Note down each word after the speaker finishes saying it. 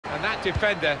that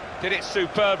defender did it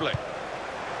superbly.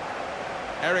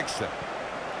 Eriksson.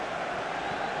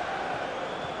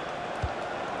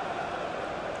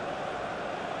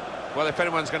 Well, if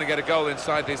anyone's going to get a goal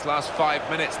inside these last 5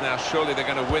 minutes now, surely they're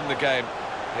going to win the game.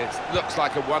 It looks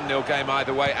like a 1-0 game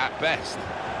either way at best.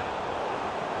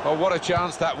 Oh, what a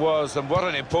chance that was, and what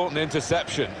an important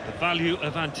interception. The value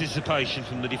of anticipation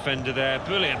from the defender there,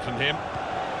 brilliant from him.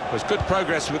 There's good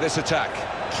progress with this attack.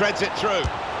 Treads it through.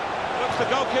 Looks the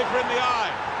goalkeeper in the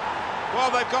eye.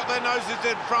 Well, they've got their noses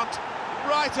in front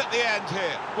right at the end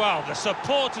here. Well, the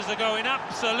supporters are going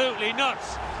absolutely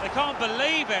nuts. They can't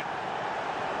believe it.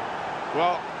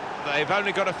 Well, they've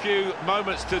only got a few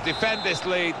moments to defend this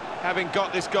lead, having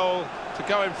got this goal to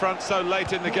go in front so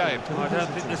late in the game. I don't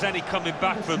think there's any coming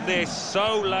back from this.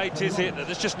 So late is it that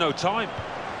there's just no time.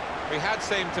 We had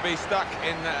seemed to be stuck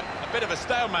in a bit of a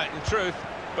stalemate in truth,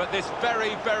 but this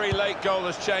very, very late goal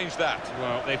has changed that.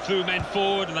 Well, they threw men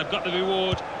forward and they've got the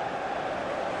reward.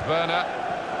 Werner.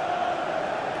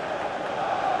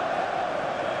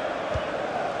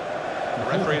 The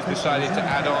referee has decided to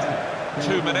add on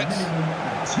 2 minutes.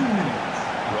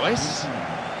 Reus.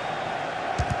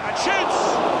 And shoots!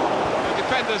 The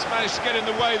defenders managed to get in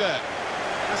the way there.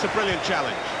 That's a brilliant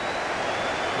challenge.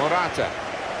 Morata.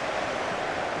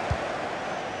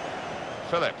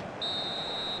 Philip.